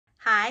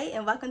Hi,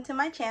 and welcome to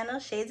my channel,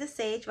 Shades of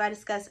Sage, where I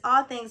discuss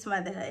all things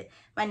motherhood.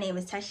 My name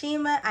is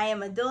Tashima. I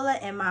am a doula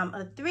and mom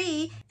of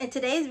 3, and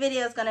today's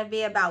video is going to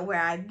be about where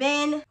I've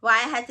been, why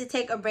I had to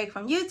take a break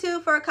from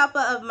YouTube for a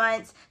couple of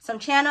months, some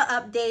channel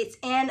updates,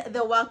 and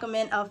the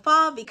welcoming of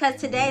fall, because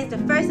today is the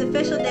first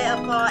official day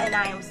of fall, and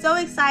I am so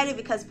excited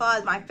because fall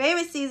is my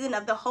favorite season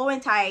of the whole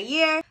entire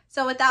year.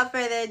 So without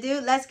further ado,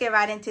 let's get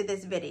right into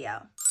this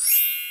video.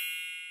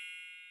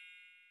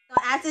 So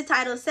as the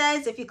title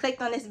says, if you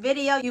clicked on this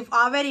video, you've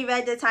already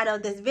read the title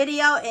of this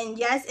video, and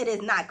yes, it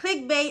is not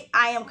clickbait.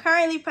 I am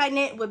currently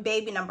pregnant with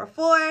baby number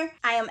 4.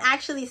 I am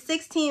actually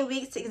 16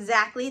 weeks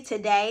exactly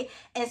today,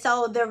 and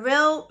so the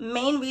real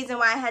main reason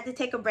why I had to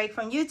take a break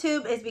from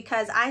YouTube is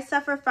because I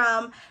suffer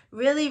from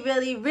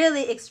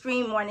really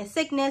extreme morning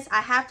sickness.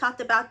 I have talked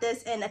about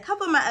this in a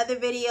couple of my other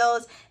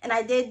videos, and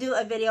I did do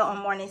a video on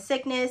morning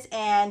sickness,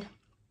 and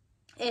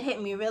it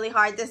hit me really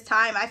hard this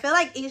time. I feel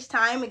like each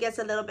time it gets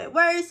a little bit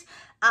worse.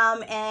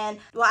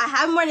 I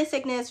have morning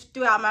sickness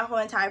throughout my whole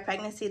entire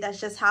pregnancy. That's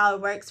just how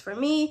it works for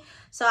me.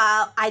 So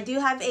I do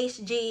have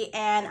HG,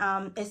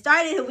 and it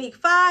started at week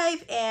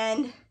 5,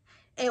 and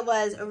it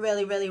was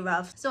really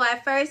rough. So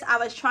at first I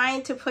was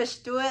trying to push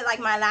through it.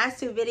 Like my last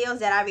 2 videos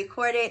that I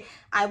recorded,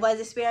 I was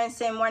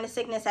experiencing morning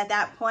sickness at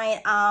that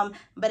point,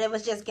 but it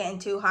was just getting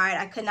too hard.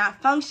 I could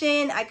not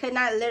function. I could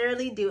not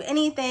literally do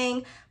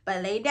anything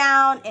but lay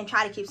down and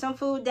try to keep some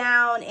food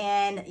down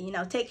and, you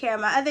know, take care of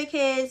my other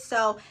kids.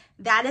 So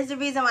that is the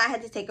reason why I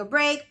had to take a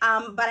break.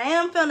 But I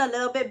am feeling a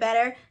little bit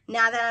better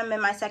now that I'm in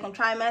my 2nd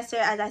trimester.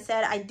 As I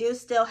said, I do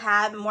still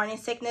have morning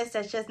sickness.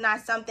 That's just not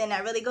something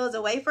that really goes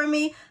away from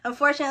me.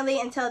 Unfortunately,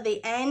 until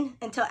the end,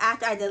 until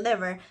after I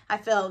deliver, I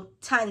feel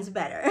tons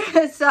better.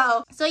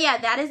 So yeah,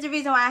 that is the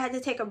reason why I had to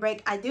take a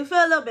break. I do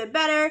feel a little bit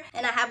better,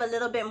 and I have a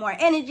little bit more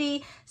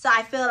energy. So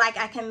I feel like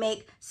I can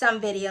make some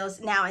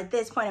videos now at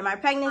this point in my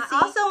pregnancy. I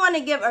also want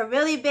to give a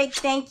really big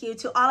thank you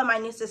to all of my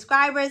new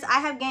subscribers. I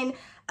have gained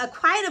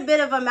quite a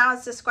bit of amount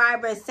of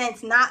subscribers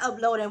since not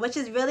uploading, which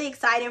is really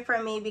exciting for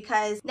me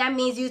because that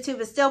means YouTube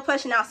is still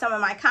pushing out some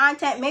of my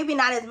content. Maybe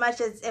not as much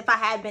as if I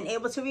had been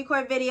able to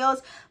record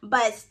videos,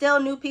 but still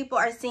new people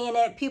are seeing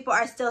it. People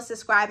are still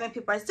subscribing.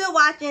 People are still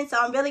watching. So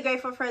I'm really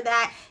grateful for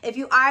that. If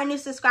you are a new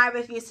subscriber,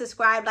 if you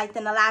subscribed like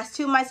in the last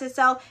 2 months or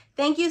so,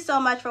 thank you so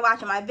much for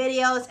watching my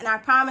videos, and I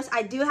promise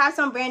I do have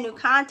some brand new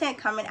content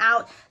coming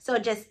out, so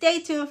just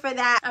stay tuned for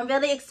that. I'm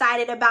really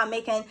excited about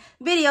making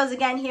videos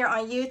again here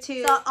on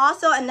YouTube. So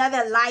also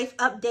another life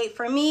update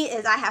for me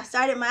is I have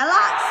started my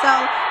locks.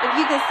 So if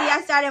you can see,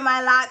 I started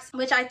my locks,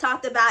 which I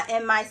talked about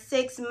in my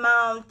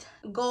 6-month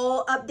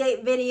goal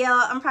update video.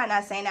 I'm probably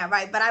not saying that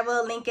right, but I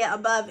will link it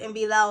above and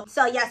below.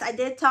 So yes, I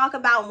did talk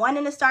about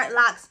wanting to start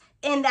locks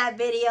in that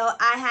video.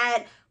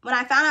 When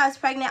I found out I was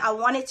pregnant, I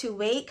wanted to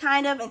wait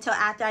kind of until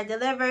after I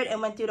delivered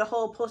and went through the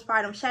whole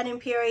postpartum shedding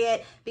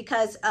period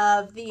because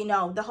of the,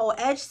 the whole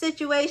edge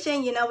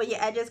situation, where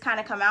your edges kind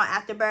of come out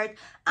after birth.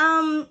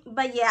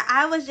 But yeah,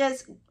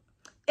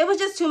 it was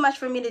just too much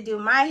for me to do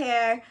my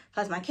hair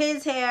plus my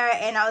kids' hair,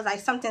 and I was like,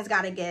 something's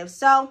got to give.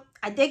 So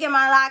I did get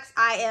my locks.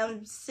 I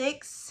am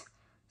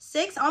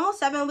almost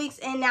 7 weeks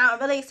in now. I'm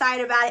really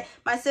excited about it.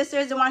 My sister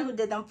is the one who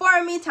did them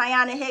for me,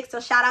 Traivon Hicks,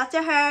 so shout out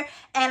to her.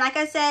 And like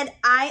I said,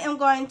 I am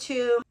going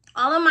to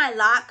all of my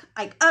lock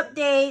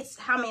updates,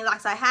 how many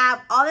locks I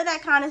have, all of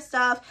that kind of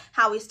stuff,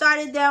 how we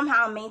started them,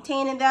 how I'm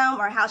maintaining them,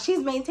 or how she's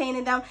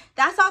maintaining them.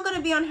 That's all going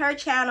to be on her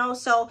channel.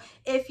 So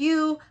if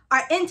you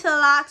are into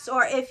locks,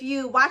 or if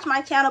you watch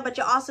my channel but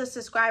you're also a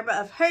subscriber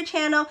of her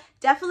channel,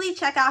 definitely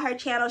check out her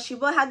channel. She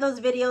will have those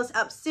videos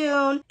up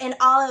soon, and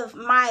all of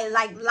my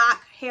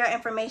lock hair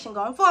information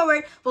going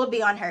forward will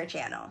be on her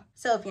channel.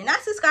 So if you're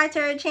not subscribed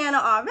to her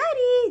channel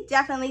already,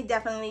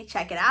 definitely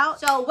check it out.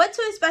 So what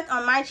to expect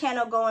on my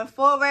channel going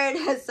forward.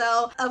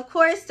 So of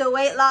course the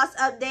weight loss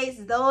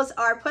updates, those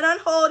are put on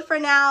hold for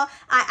now.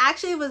 I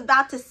actually was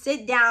about to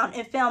sit down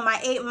and film my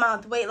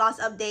 8-month weight loss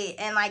update,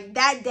 and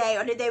that day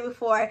or the day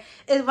before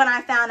is when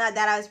I found out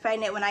that I was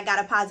pregnant, when I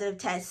got a positive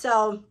test.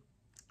 So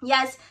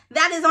yes,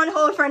 that is on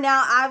hold for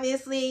now.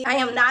 Obviously, I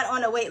am not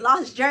on a weight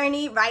loss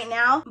journey right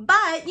now.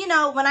 But,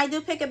 when I do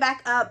pick it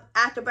back up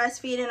after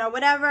breastfeeding or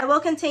whatever, I will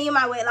continue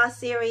my weight loss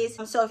series.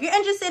 So if you're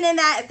interested in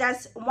that, if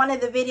that's one of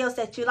the videos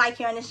that you like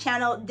here on this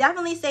channel,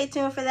 definitely stay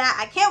tuned for that.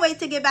 I can't wait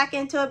to get back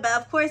into it. But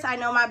of course, I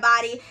know my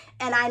body,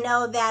 and I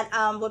know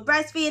that with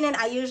breastfeeding,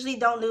 I usually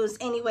don't lose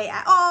any weight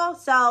at all.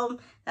 So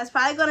that's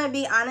probably going to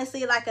be,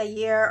 honestly, a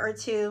year or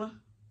 2.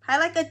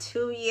 Probably a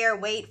 2-year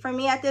wait for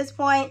me at this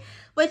point,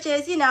 which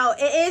is, it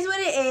is what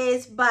it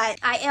is, but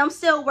I am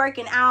still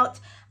working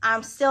out.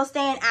 I'm still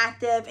staying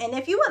active. And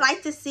if you would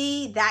like to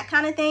see that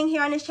kind of thing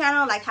here on this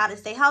channel, like how to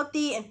stay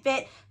healthy and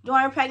fit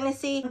during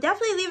pregnancy,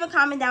 definitely leave a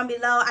comment down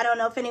below. I don't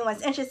know if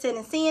anyone's interested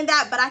in seeing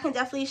that, but I can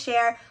definitely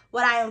share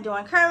what I am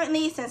doing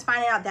currently since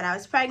finding out that I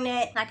was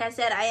pregnant. Like I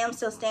said, I am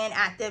still staying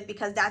active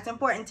because that's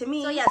important to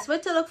me. So yes,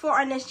 what to look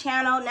for on this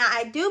channel. Now,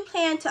 I do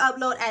plan to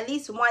upload at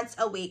least once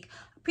a week.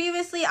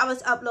 Previously, I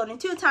was uploading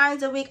 2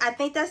 times a week. I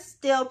think that's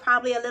still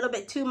probably a little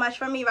bit too much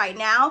for me right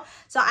now.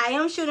 So I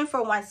am shooting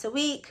for once a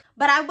week.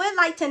 But I would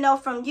like to know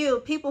from you,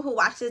 people who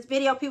watch this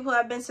video, people who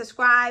have been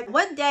subscribed,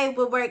 what day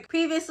would work?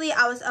 Previously,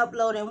 I was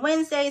uploading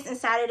Wednesdays and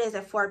Saturdays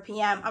at 4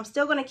 p.m. I'm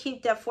still going to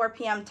keep that 4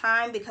 p.m.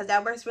 time because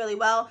that works really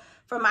well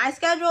for my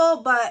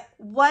schedule. But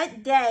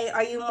what day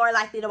are you more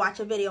likely to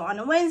watch a video, on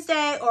a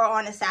Wednesday or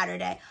on a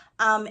Saturday?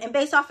 And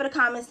based off of the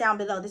comments down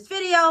below this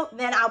video,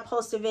 then I'll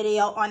post a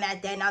video on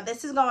that day. Now,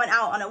 this is going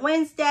out on a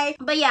Wednesday,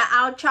 but yeah,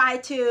 I'll try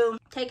to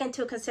take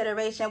into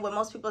consideration what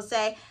most people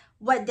say,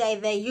 what day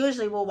they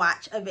usually will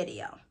watch a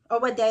video, or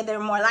what day they're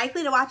more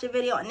likely to watch a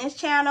video on this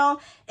channel.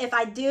 If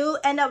I do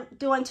end up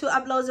doing 2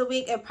 uploads a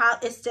week,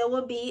 it still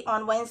will be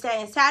on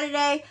Wednesday and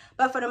Saturday,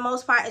 but for the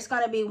most part, it's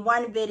going to be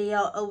 1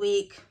 video a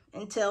week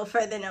until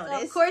further notice.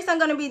 So of course, I'm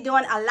going to be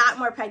doing a lot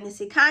more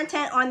pregnancy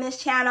content on this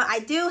channel. I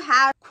do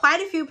have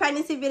quite a few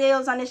pregnancy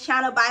videos on this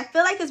channel, but I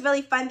feel like it's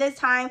really fun this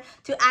time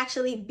to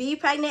actually be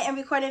pregnant and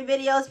recording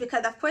videos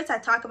because, of course, I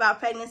talk about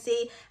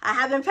pregnancy. I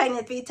have been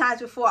pregnant 3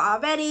 times before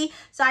already,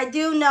 so I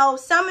do know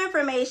some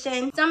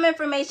information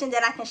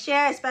that I can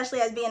share,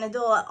 especially as being a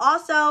doula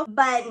also.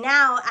 But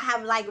now I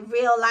have like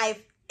real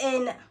life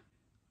in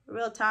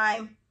real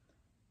time.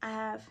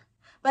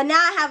 But now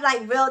I have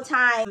like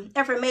real-time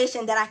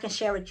information that I can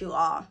share with you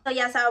all. So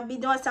yes, I'll be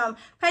doing some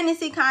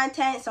pregnancy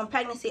content, some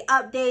pregnancy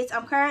updates.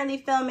 I'm currently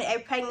filming a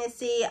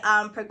pregnancy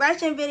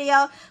progression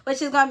video,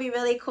 which is going to be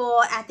really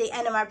cool at the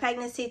end of my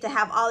pregnancy to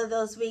have all of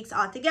those weeks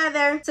all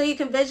together. So you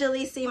can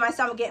visually see my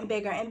stomach getting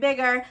bigger and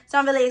bigger. So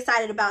I'm really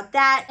excited about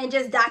that and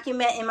just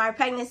documenting my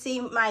pregnancy,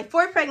 my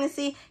 4th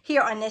pregnancy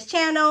here on this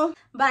channel.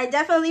 But I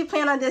definitely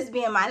plan on this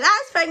being my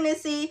last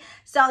pregnancy,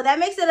 so that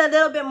makes it a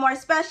little bit more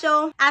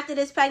special. After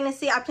this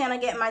pregnancy, I plan on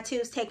getting my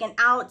tubes taken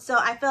out, so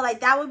I feel like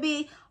that would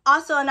be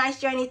also a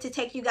nice journey to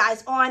take you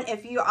guys on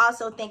if you're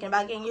also thinking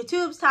about getting your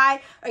tubes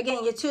tied or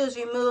getting your tubes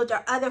removed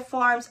or other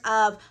forms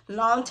of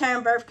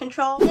long-term birth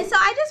control. And so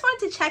I just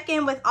wanted to check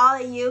in with all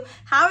of you.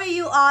 How are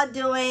you all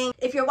doing?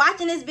 If you're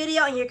watching this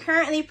video and you're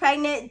currently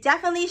pregnant,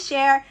 definitely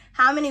share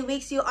how many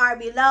weeks you are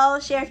below.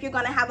 Share if you're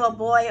going to have a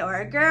boy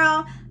or a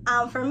girl.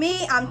 For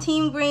me, I'm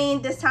Team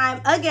Green this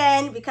time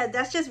again because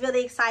that's just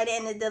really exciting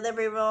in the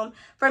delivery room.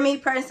 For me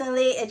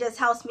personally, it just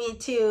helps me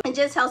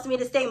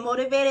to stay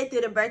motivated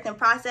through the birthing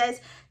process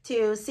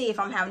to see if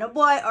I'm having a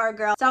boy or a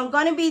girl. So I'm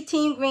going to be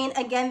Team Green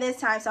again this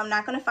time, so I'm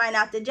not going to find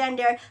out the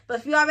gender. But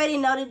if you already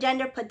know the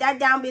gender, put that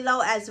down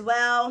below as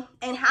well,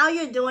 and how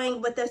you're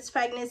doing with this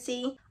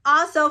pregnancy.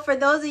 Also, for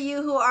those of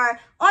you who are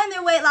on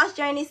their weight loss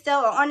journey still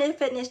or on their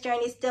fitness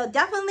journey still,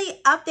 definitely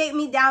update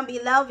me down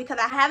below because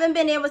I haven't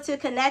been able to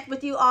connect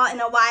with you all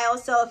in a while.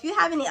 So if you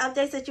have any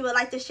updates that you would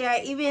like to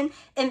share, even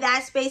in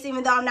that space,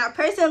 even though I'm not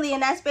personally in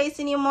that space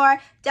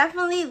anymore,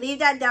 definitely leave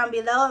that down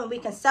below and we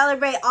can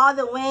celebrate all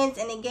the wins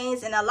and the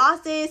gains and the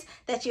losses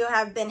that you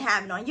have been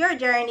having on your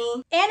journey.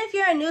 And if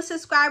you're a new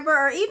subscriber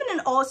or even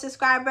an old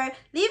subscriber,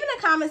 leave in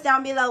the comments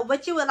down below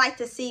what you would like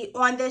to see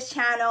on this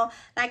channel.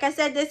 Like I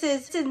said, this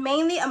is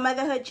mainly a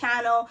motherhood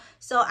channel,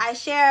 so I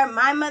share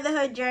my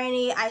motherhood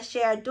journey, I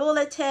share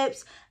doula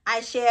tips, I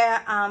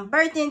share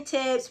birthing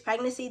tips,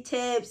 pregnancy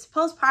tips,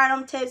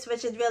 postpartum tips,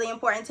 which is really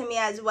important to me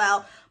as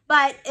well.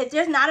 But if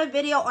there's not a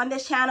video on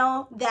this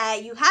channel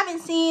that you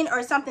haven't seen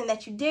or something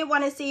that you did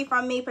want to see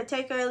from me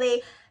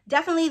particularly,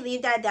 definitely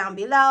leave that down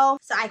below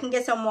so I can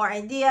get some more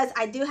ideas.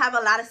 I do have a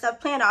lot of stuff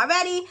planned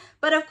already,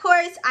 but of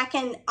course I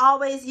can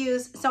always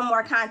use some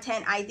more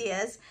content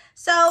ideas.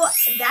 So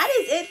that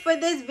is it for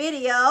this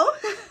video.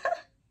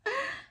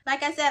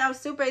 Like I said, I'm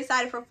super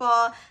excited for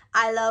fall.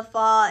 I love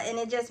fall and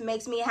it just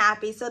makes me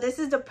happy. So this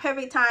is the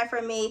perfect time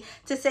for me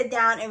to sit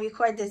down and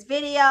record this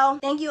video.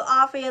 Thank you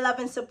all for your love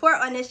and support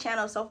on this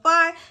channel so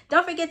far.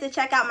 Don't forget to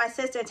check out my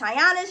sister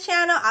Tiana's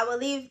channel. I will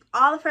leave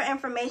all of her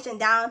information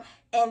down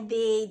in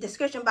the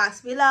description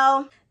box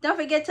below. Don't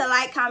forget to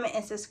like, comment,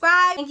 and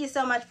subscribe. Thank you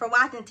so much for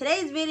watching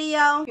today's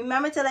video.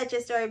 Remember to let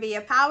your story be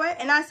your power,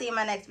 and I'll see you in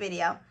my next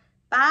video.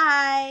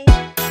 Bye.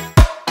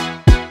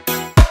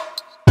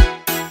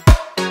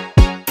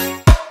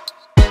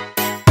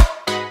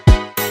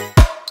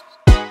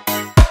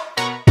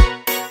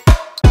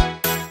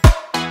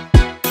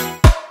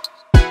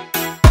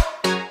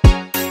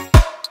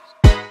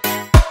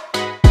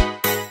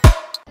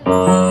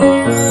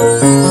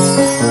 Oh,